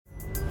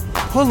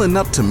Pulling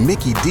up to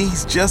Mickey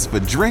D's just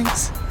for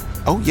drinks?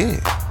 Oh yeah,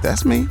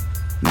 that's me.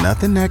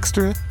 Nothing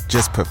extra,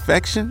 just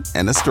perfection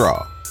and a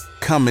straw.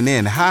 Coming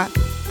in hot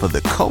for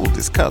the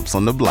coldest cups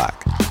on the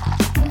block.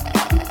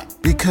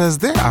 Because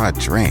there are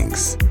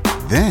drinks.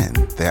 Then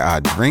there are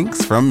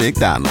drinks from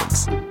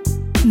McDonald's.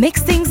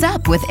 Mix things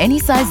up with any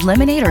size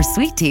lemonade or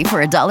sweet tea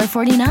for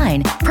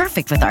 $1.49.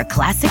 Perfect with our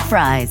classic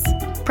fries.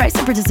 Price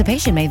and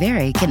participation may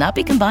vary. Cannot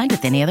be combined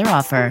with any other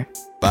offer.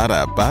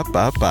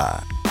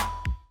 Ba-da-ba-ba-ba.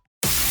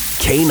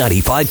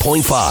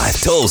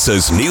 K95.5,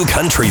 Tulsa's new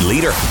country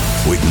leader.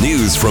 With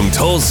news from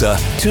Tulsa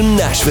to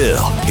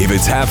Nashville. If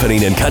it's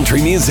happening in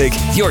country music,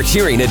 you're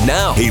hearing it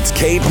now. It's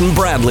Cait and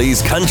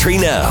Bradley's Country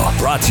Now.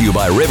 Brought to you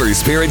by River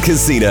Spirit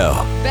Casino.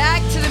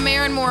 Back to the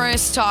Maren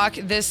Morris talk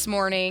this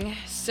morning.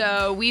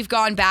 So we've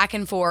gone back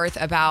and forth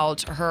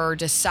about her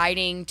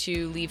deciding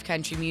to leave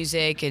country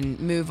music and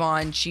move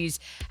on. She's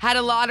had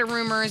a lot of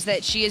rumors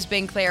that she has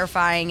been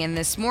clarifying, and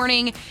this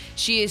morning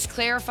she is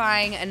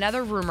clarifying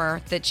another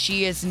rumor that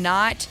she is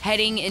not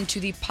heading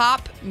into the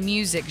pop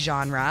music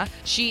genre.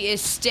 She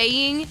is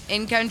staying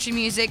in country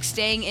music,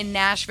 staying in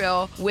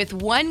Nashville with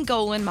one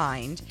goal in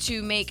mind: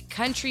 to make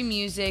country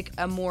music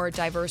a more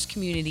diverse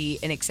community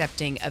and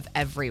accepting of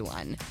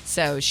everyone.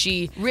 So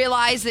she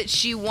realized that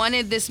she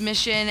wanted this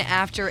mission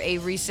after a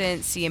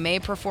recent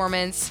CMA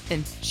performance,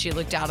 and she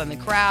looked out in the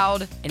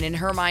crowd, and in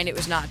her mind it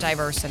was not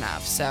diverse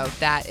enough. So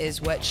that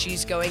is what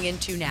she's going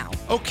into now.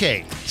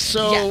 Okay,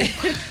 so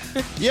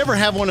you ever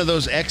have one of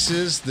those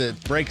exes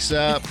that breaks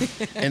up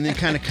and then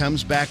kind of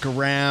comes back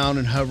around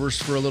and hovers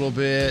for a little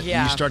bit?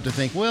 Yeah. And you start to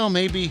think, well,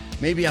 maybe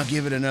I'll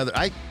give it another.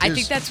 I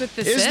think that's what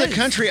this is. Is the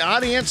country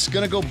audience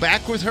going to go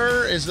back with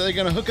her? Is they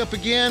going to hook up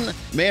again?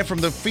 Man, from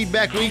the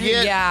feedback we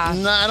get,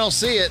 no, I don't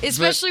see it.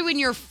 Especially when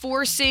you're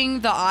forcing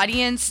the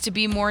audience to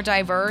be more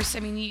diverse. I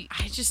mean,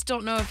 I just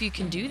don't know if you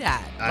can do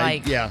that.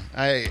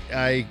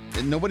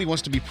 Nobody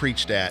wants to be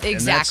preached at. Exactly. And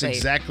that's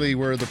exactly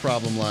where the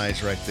problem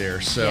lies right there.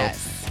 So,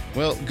 yes.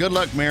 Well, good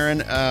luck,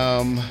 Maren.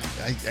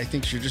 I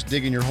think you're just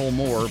digging your hole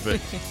more,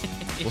 but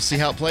we'll see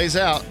how it plays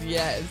out.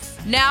 Yes.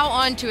 Now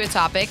on to a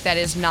topic that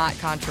is not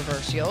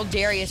controversial.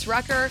 Darius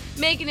Rucker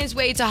making his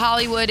way to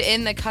Hollywood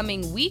in the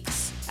coming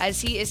weeks, as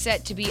he is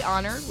set to be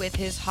honored with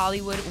his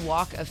Hollywood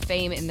Walk of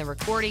Fame in the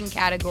recording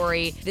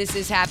category. This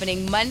is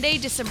happening Monday,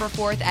 December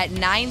 4th at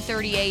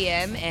 9:30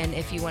 a.m. And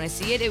if you want to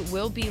see it, it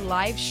will be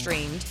live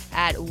streamed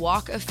at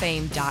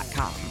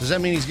walkoffame.com. Does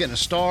that mean he's getting a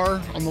star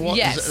on the walk?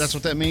 Yes. That's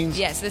what that means?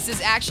 Yes, this is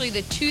actually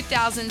the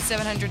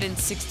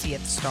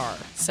 2,760th star.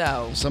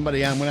 So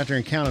somebody went out there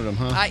and counted them,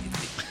 huh?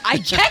 I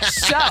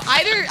guess so.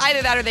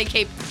 Either that or they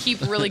keep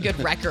really good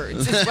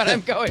records is what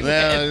I'm going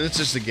with. It's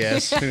just a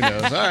guess. Who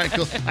knows? All right,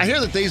 cool. I hear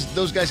that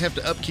those guys have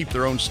to upkeep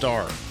their own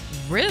star.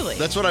 Really?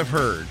 That's what I've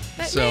heard.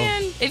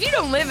 Man, if you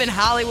don't live in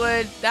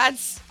Hollywood,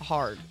 that's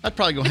hard. I'd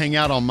probably go hang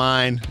out on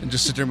mine and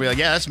just sit there and be like,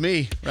 yeah, that's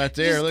me right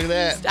there. Look at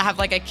that. Just have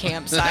like a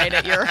campsite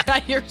at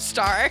your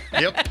star.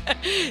 Yep.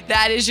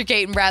 That is your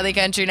Cait and Bradley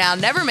Country Now.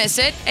 Never miss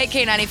it at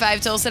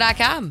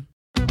K95Tulsa.com.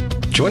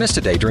 Join us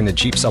today during the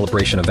Jeep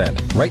Celebration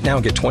event. Right now,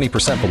 get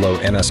 20% below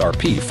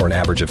MSRP for an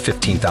average of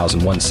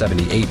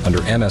 $15,178 under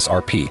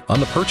MSRP on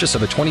the purchase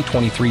of a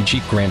 2023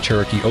 Jeep Grand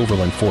Cherokee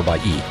Overland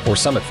 4xE or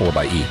Summit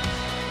 4xE.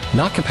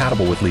 Not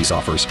compatible with lease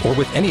offers or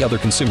with any other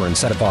consumer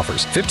incentive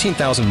offers.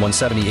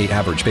 $15,178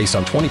 average based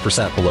on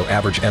 20% below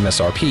average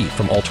MSRP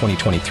from all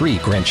 2023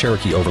 Grand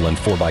Cherokee Overland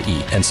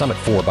 4xE and Summit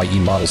 4xE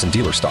models in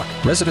dealer stock.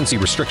 Residency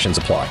restrictions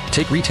apply.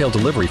 Take retail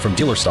delivery from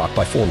dealer stock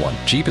by 4/1.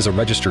 Jeep is a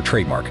registered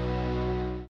trademark.